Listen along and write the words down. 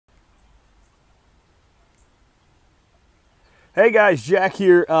Hey guys, Jack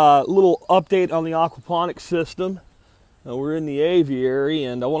here. Little update on the aquaponics system. We're in the aviary,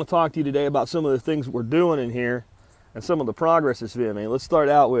 and I want to talk to you today about some of the things we're doing in here and some of the progress that's been made. Let's start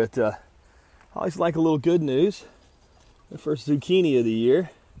out with, I always like a little good news. The first zucchini of the year.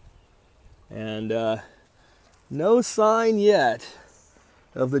 And no sign yet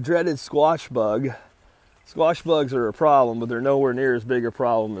of the dreaded squash bug. Squash bugs are a problem, but they're nowhere near as big a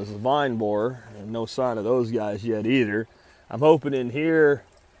problem as the vine borer, and no sign of those guys yet either. I'm hoping in here,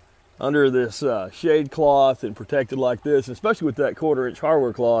 under this shade cloth and protected like this, especially with that 1/4-inch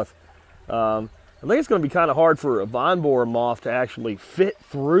hardware cloth, I think it's going to be kind of hard for a vine borer moth to actually fit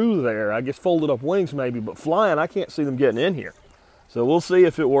through there. I guess folded up wings maybe, but flying, I can't see them getting in here. So we'll see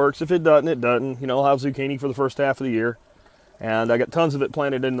if it works. If it doesn't, it doesn't. You know, I'll have zucchini for the first half of the year. And I got tons of it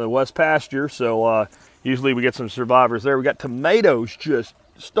planted in the west pasture, so usually we get some survivors there. We got tomatoes just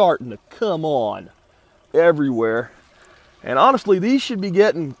starting to come on everywhere. And honestly, these should be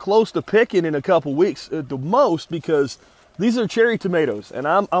getting close to picking in a couple weeks at the most, because these are cherry tomatoes. And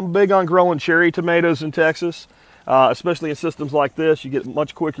I'm big on growing cherry tomatoes in Texas, especially in systems like this. You get a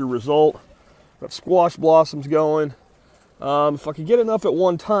much quicker result. Got squash blossoms going. If I could get enough at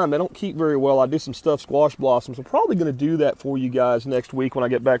one time, they don't keep very well. I do some stuffed squash blossoms. I'm probably going to do that for you guys next week when I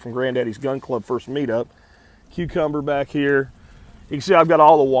get back from Granddaddy's Gun Club first meetup. Cucumber back here. You can see I've got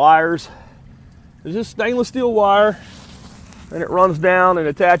all the wires. It's just stainless steel wire. And it runs down and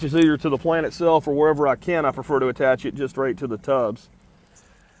attaches either to the plant itself or wherever I can. I prefer to attach it just right to the tubs.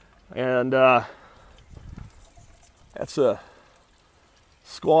 And that's a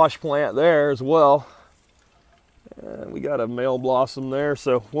squash plant there as well. And we got a male blossom there.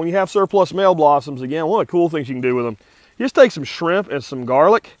 So when you have surplus male blossoms, again, one of the cool things you can do with them, you just take some shrimp and some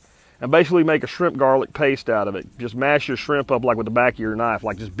garlic and basically make a shrimp garlic paste out of it. Just mash your shrimp up like with the back of your knife,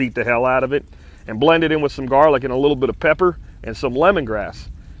 like just beat the hell out of it, and blend it in with some garlic and a little bit of pepper and some lemongrass.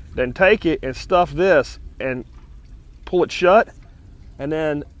 Then take it and stuff this and pull it shut, and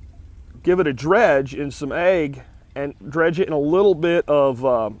then give it a dredge in some egg and dredge it in a little bit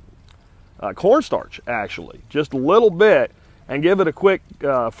of cornstarch, actually, just a little bit, and give it a quick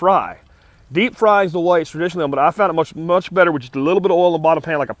fry. Deep fry is the way it's traditionally done, but I found it much better with just a little bit of oil in the bottom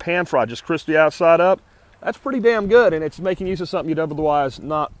pan, like a pan fry, just crisp the outside up. That's pretty damn good, and it's making use of something you'd otherwise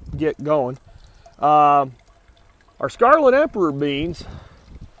not get going. Our Scarlet Emperor beans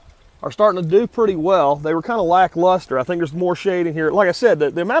are starting to do pretty well. They were kind of lackluster. I think there's more shade in here. Like I said,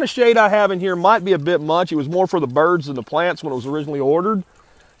 the amount of shade I have in here might be a bit much. It was more for the birds than the plants when it was originally ordered.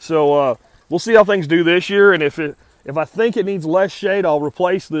 So we'll see how things do this year, and if I think it needs less shade, I'll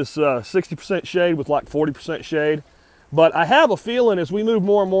replace this 60% shade with like 40% shade. But I have a feeling as we move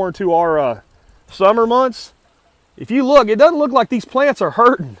more and more into our summer months, if you look, it doesn't look like these plants are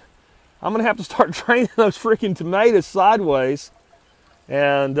hurting. I'm gonna have to start draining those freaking tomatoes sideways.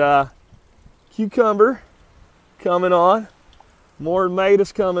 And cucumber coming on, more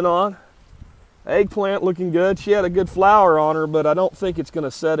tomatoes coming on. Eggplant looking good. She had a good flower on her, but I don't think it's gonna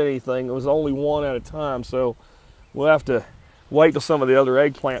set anything. It was only one at a time, so we'll have to wait till some of the other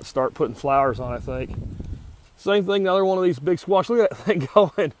eggplants start putting flowers on, I think. Same thing, another one of these big squash. Look at that thing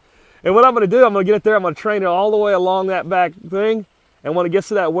going. And what I'm gonna do, I'm gonna get it there, I'm gonna train it all the way along that back thing. And when it gets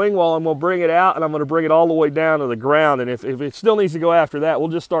to that wing wall, I'm going to bring it out, and I'm going to bring it all the way down to the ground. And if it still needs to go after that,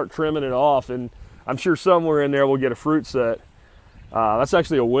 we'll just start trimming it off. And I'm sure somewhere in there we'll get a fruit set. That's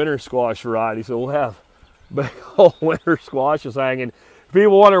actually a winter squash variety, so we'll have big old winter squashes hanging.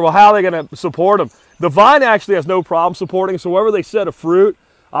 People wonder, well, how are they going to support them? The vine actually has no problem supporting, so wherever they set a fruit,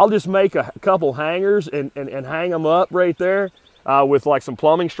 I'll just make a couple hangers and hang them up right there with like some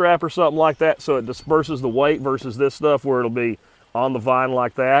plumbing strap or something like that, so it disperses the weight versus this stuff where it'll be on the vine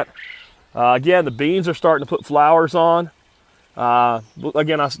like that. Again, the beans are starting to put flowers on.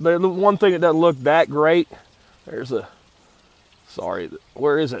 Again, the one thing that doesn't look that great, there's a, sorry,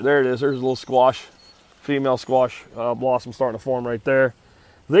 where is it? There it is. There's a little squash, female squash blossom starting to form right there.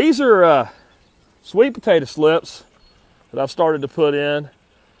 These are sweet potato slips that I've started to put in,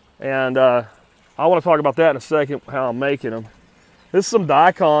 and I want to talk about that in a second, how I'm making them. This is some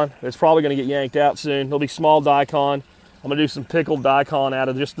daikon that's probably going to get yanked out soon. There'll be small daikon. I'm going to do some pickled daikon out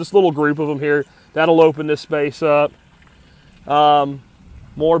of just this little group of them here. That'll open this space up.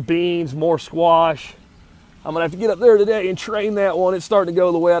 More beans, more squash. I'm going to have to get up there today and train that one. It's starting to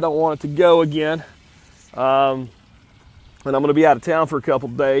go the way I don't want it to go again. And I'm going to be out of town for a couple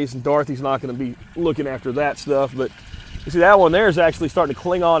days, and Dorothy's not going to be looking after that stuff. But you see, that one there is actually starting to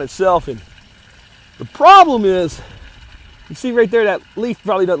cling on itself. And the problem is, you see right there, that leaf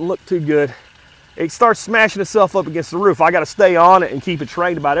probably doesn't look too good. It starts smashing itself up against the roof. I got to stay on it and keep it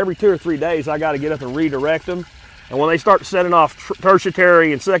trained. About every 2 or 3 days, I got to get up and redirect them. And when they start setting off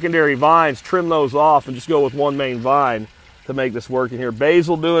tertiary and secondary vines, trim those off and just go with one main vine to make this work in here.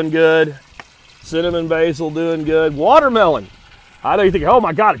 Basil doing good. Cinnamon basil doing good. Watermelon. I know you think, oh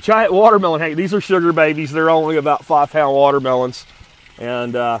my God, a giant watermelon. Hey, these are sugar babies. They're only about 5-pound watermelons.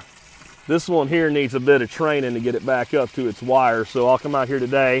 And this one here needs a bit of training to get it back up to its wire. So I'll come out here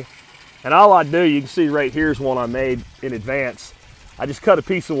today. And all I do, you can see right here's one I made in advance. I just cut a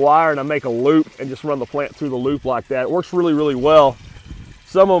piece of wire and I make a loop and just run the plant through the loop like that. It works really, really well.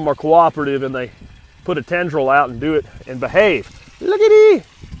 Some of them are cooperative and they put a tendril out and do it and behave. Look at it.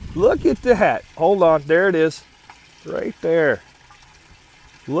 Look at that. Hold on. There it is. Right there.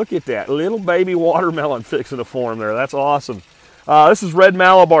 Look at that. Little baby watermelon fixing to form there. That's awesome. This is red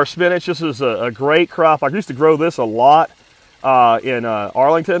Malabar spinach. This is a great crop. I used to grow this a lot in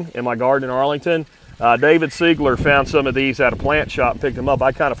Arlington, in my garden in Arlington. David Siegler found some of these at a plant shop and picked them up.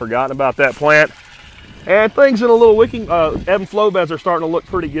 I'd kind of forgotten about that plant. And things in a little wicking, ebb and flow beds are starting to look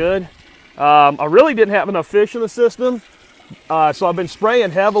pretty good. I really didn't have enough fish in the system. So I've been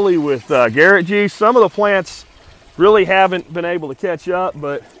spraying heavily with Garrett juice. Some of the plants really haven't been able to catch up,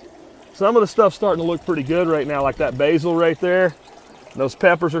 but some of the stuff's starting to look pretty good right now, like that basil right there. Those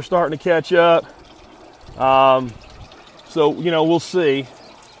peppers are starting to catch up. So, you know, we'll see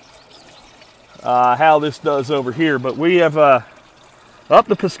how this does over here. But we have up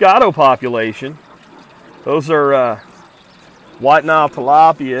the pescado population. Those are white Nile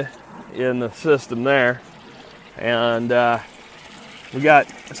tilapia in the system there. And we got,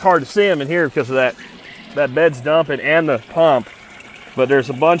 it's hard to see them in here because of that bed's dumping and the pump. But there's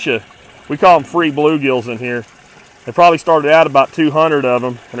a bunch of, we call them free bluegills in here. They probably started out about 200 of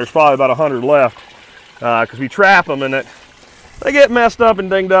them, and there's probably about 100 left because we trap them and they get messed up and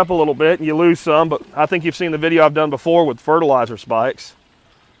dinged up a little bit and you lose some. But I think you've seen the video I've done before with fertilizer spikes.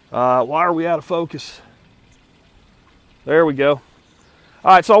 Why are we out of focus? There we go.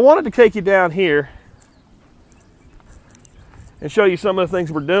 All right, so I wanted to take you down here and show you some of the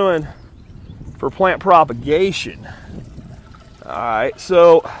things we're doing for plant propagation. All right,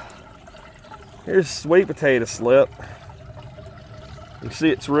 so here's sweet potato slip. You can see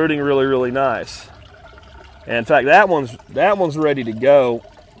it's rooting really, really nice. And in fact, that one's ready to go.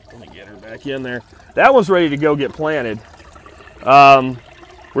 Let me get her back in there. That one's ready to go get planted.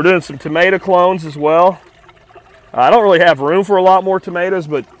 We're doing some tomato clones as well. I don't really have room for a lot more tomatoes,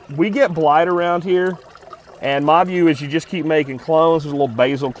 but we get blight around here. And my view is you just keep making clones. There's a little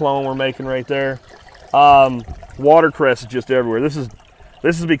basil clone we're making right there. Watercress is just everywhere. This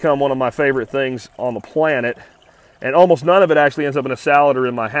has become one of my favorite things on the planet. And almost none of it actually ends up in a salad or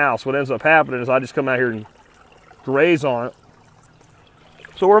in my house. What ends up happening is I just come out here and graze on it.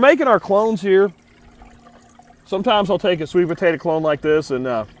 So we're making our clones here. Sometimes I'll take a sweet potato clone like this and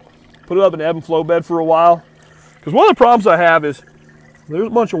put it up in an ebb and flow bed for a while. Because one of the problems I have is there's a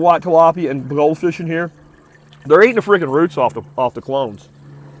bunch of white tilapia and goldfish in here. They're eating the freaking roots off the clones.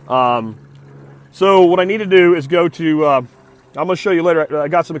 So what I need to do is go to, I'm going to show you later, I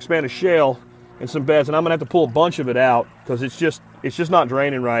got some expanded shale in some beds, and I'm going to have to pull a bunch of it out because it's just not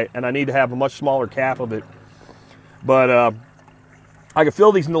draining right, and I need to have a much smaller cap of it. But I can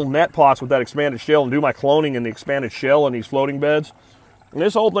fill these little net pots with that expanded shale and do my cloning in the expanded shell in these floating beds. And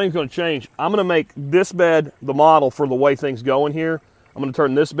this whole thing's going to change. I'm going to make this bed the model for the way things go in here. I'm going to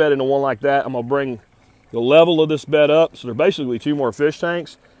turn this bed into one like that. I'm going to bring the level of this bed up, so they're basically 2 more fish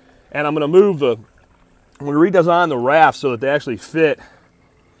tanks. And I'm going to move I'm going to redesign the rafts so that they actually fit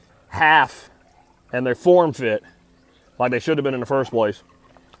half and they're form fit like they should have been in the first place.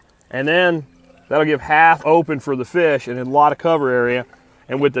 And then that'll give half open for the fish and a lot of cover area.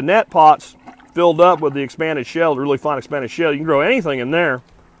 And with the net pots filled up with the expanded shell, the really fine expanded shell, you can grow anything in there.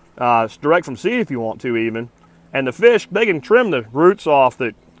 It's direct from seed if you want to even. And the fish, they can trim the roots off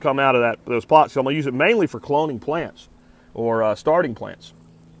that come out of those pots. So I'm going to use it mainly for cloning plants or starting plants.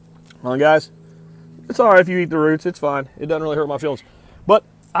 Well, guys, it's all right if you eat the roots. It's fine. It doesn't really hurt my feelings. But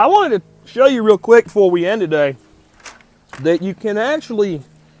I wanted to show you real quick before we end today that you can actually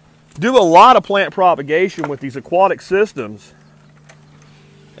do a lot of plant propagation with these aquatic systems.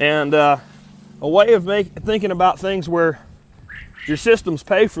 And a way of thinking about things where your systems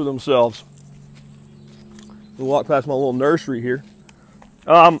pay for themselves. We'll walk past my little nursery here.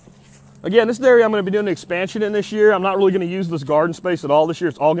 Again, this area I'm going to be doing an expansion in this year. I'm not really going to use this garden space at all this year.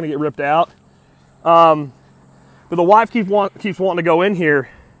 It's all going to get ripped out. But the wife keeps wanting to go in here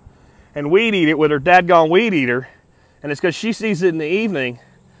and weed eat it with her dadgone weed eater. And it's because she sees it in the evening.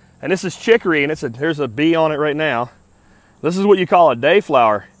 And this is chicory, and there's a bee on it right now. This is what you call a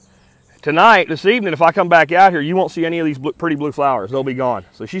dayflower. Tonight, this evening, if I come back out here, you won't see any of these pretty blue flowers. They'll be gone.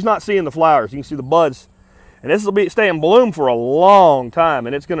 So she's not seeing the flowers. You can see the buds. And this will stay in bloom for a long time,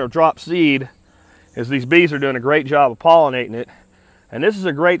 and it's going to drop seed as these bees are doing a great job of pollinating it. And this is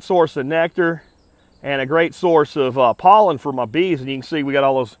a great source of nectar and a great source of pollen for my bees. And you can see we got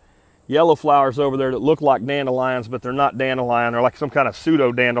all those yellow flowers over there that look like dandelions, but they're not dandelion. They're like some kind of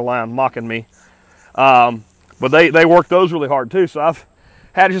pseudo dandelion mocking me. But they work those really hard too. So I've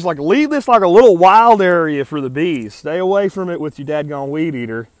had to just like leave this like a little wild area for the bees. Stay away from it with your dadgone weed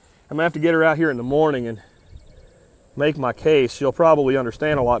eater. I'm gonna have to get her out here in the morning and make my case. She'll probably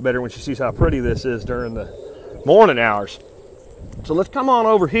understand a lot better when she sees how pretty this is during the morning hours. So let's come on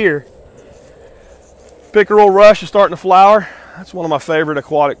over here. Pickerel rush is starting to flower. That's one of my favorite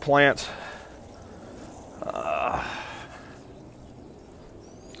aquatic plants.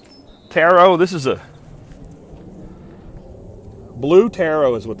 Taro, this is a blue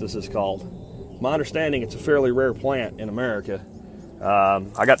taro is what this is called. My understanding, it's a fairly rare plant in America.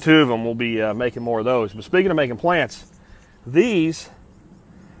 I got 2 of them. We'll be making more of those. But speaking of making plants, these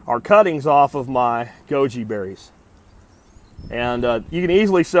are cuttings off of my goji berries. And you can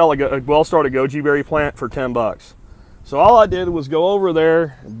easily sell a well-started goji berry plant for 10 bucks. So all I did was go over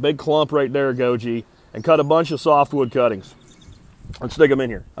there, a big clump right there, goji, and cut a bunch of softwood cuttings and stick them in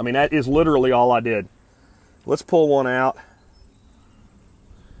here. I mean, that is literally all I did. Let's pull one out.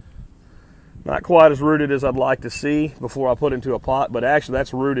 Not quite as rooted as I'd like to see before I put into a pot, but actually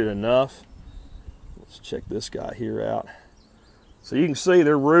that's rooted enough. Let's check this guy here out. So you can see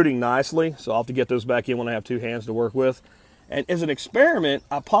they're rooting nicely, so I'll have to get those back in when I have 2 hands to work with. And as an experiment,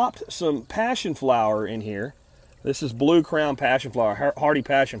 I popped some passion flower in here. This is blue crown passion flower, hardy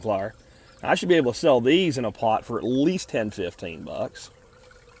passion flower. I should be able to sell these in a pot for at least 10, 15 bucks.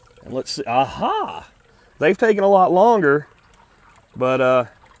 And let's see, aha! They've taken a lot longer, but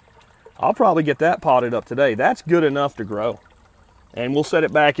I'll probably get that potted up today. That's good enough to grow. And we'll set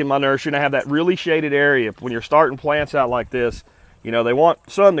it back in my nursery, and I have that really shaded area. When you're starting plants out like this, you know, they want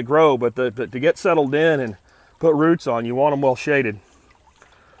sun to grow, but to get settled in and put roots on, you want them well shaded.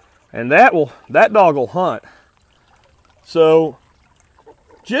 And that dog will hunt. So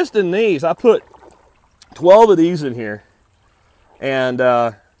just in these, I put 12 of these in here, and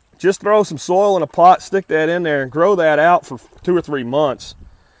just throw some soil in a pot, stick that in there, and grow that out for 2 or 3 months.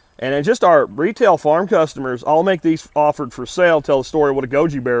 And then just our retail farm customers, I'll make these offered for sale, tell the story of what a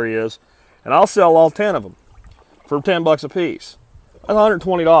goji berry is, and I'll sell all 10 of them for 10 bucks a piece. That's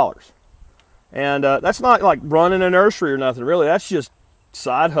 $120. And that's not like running a nursery or nothing, really. That's just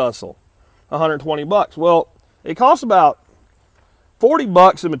side hustle, 120 bucks. Well, it costs about 40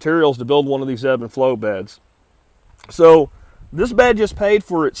 bucks in materials to build one of these ebb and flow beds. So this bed just paid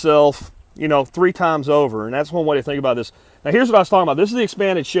for itself, you know, 3 times over, and that's one way to think about this. Now here's what I was talking about. This is the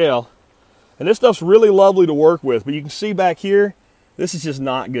expanded shale, and this stuff's really lovely to work with, but you can see back here, this is just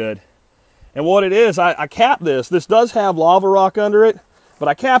not good. And what it is, I capped this. This does have lava rock under it, but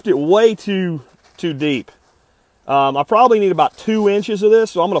I capped it way too deep. I probably need about 2 inches of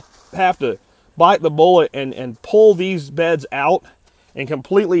this, so I'm gonna have to bite the bullet and pull these beds out and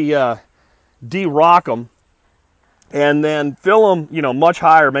completely de-rock them, and then fill them, you know, much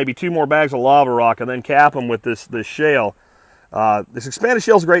higher, maybe 2 more bags of lava rock, and then cap them with this shale. This expanded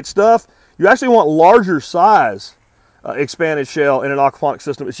shale is great stuff. You actually want larger size expanded shale in an aquaponics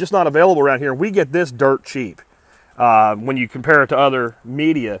system. It's just not available around here. We get this dirt cheap when you compare it to other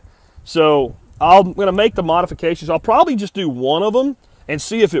media. So I'm going to make the modifications. I'll probably just do one of them and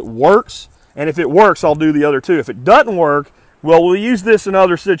see if it works. And if it works, I'll do the other 2. If it doesn't work, well, we'll use this in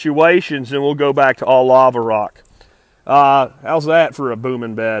other situations and we'll go back to all lava rock. How's that for a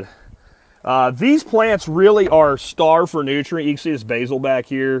booming bed? These plants really are starved for nutrient. You can see this basil back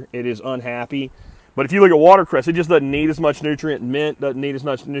here. It is unhappy. But if you look at watercress, it just doesn't need as much nutrient. Mint doesn't need as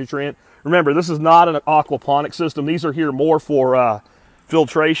much nutrient. Remember, this is not an aquaponic system. These are here more for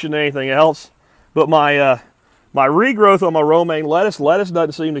filtration than anything else. But my regrowth on my romaine lettuce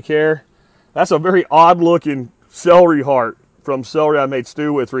doesn't seem to care. That's a very odd looking celery heart from celery I made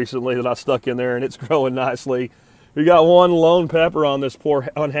stew with recently that I stuck in there, and it's growing nicely. We got one lone pepper on this poor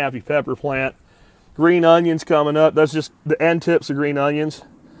unhappy pepper plant. Green onions coming up. That's just the end tips of green onions.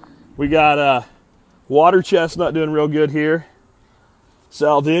 We got water chestnut doing real good here.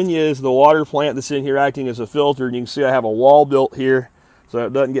 Salvinia is the water plant that's in here acting as a filter. And you can see I have a wall built here so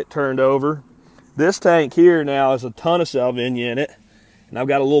it doesn't get turned over. This tank here now has a ton of salvinia in it. And I've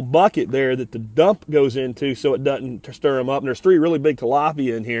got a little bucket there that the dump goes into so it doesn't stir them up. And there's 3 really big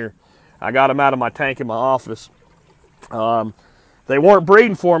tilapia in here. I got them out of my tank in my office. They weren't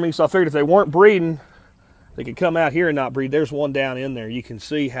breeding for me, so I figured if they weren't breeding, they could come out here and not breed. There's one down in there. You can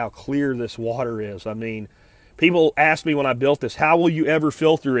see how clear this water is. I mean, people ask me when I built this, how will you ever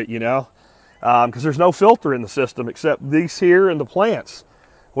filter it, you know? because there's no filter in the system except these here and the plants.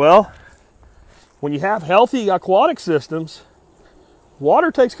 Well, when you have healthy aquatic systems,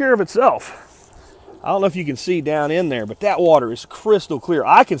 water takes care of itself. I don't know if you can see down in there, but that water is crystal clear.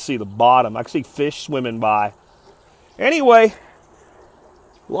 I can see the bottom. I can see fish swimming by. Anyway,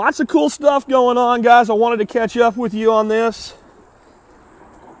 lots of cool stuff going on, guys. I wanted to catch up with you on this.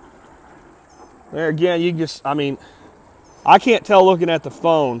 There again, you just, I mean, I can't tell looking at the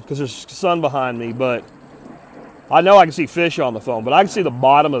phone because there's sun behind me, but I know I can see fish on the phone, but I can see the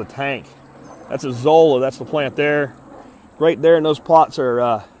bottom of the tank. That's a Zola, that's the plant there. Right there in those pots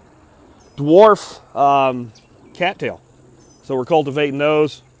are dwarf cattail. So we're cultivating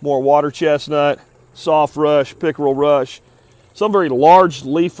those. More water chestnut, soft rush, pickerel rush, some very large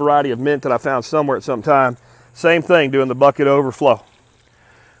leaf variety of mint that I found somewhere at some time. Same thing, doing the bucket overflow.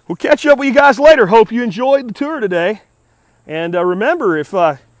 We'll catch up with you guys later. Hope you enjoyed the tour today. And remember, if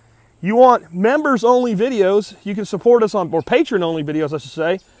you want members-only videos, you can support us on, or patron-only videos, I should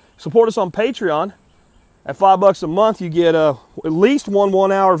say. Support us on Patreon. At $5 a month, you get at least one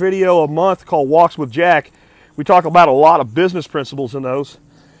 1-hour video a month called Walks with Jack. We talk about a lot of business principles in those.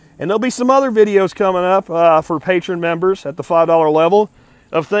 And there'll be some other videos coming up for patron members at the $5 level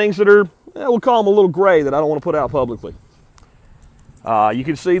of things that are, we'll call them a little gray, that I don't want to put out publicly. You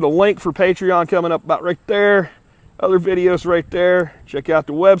can see the link for Patreon coming up about right there. Other videos right there. Check out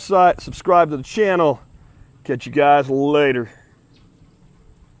the website, subscribe to the channel. Catch you guys later.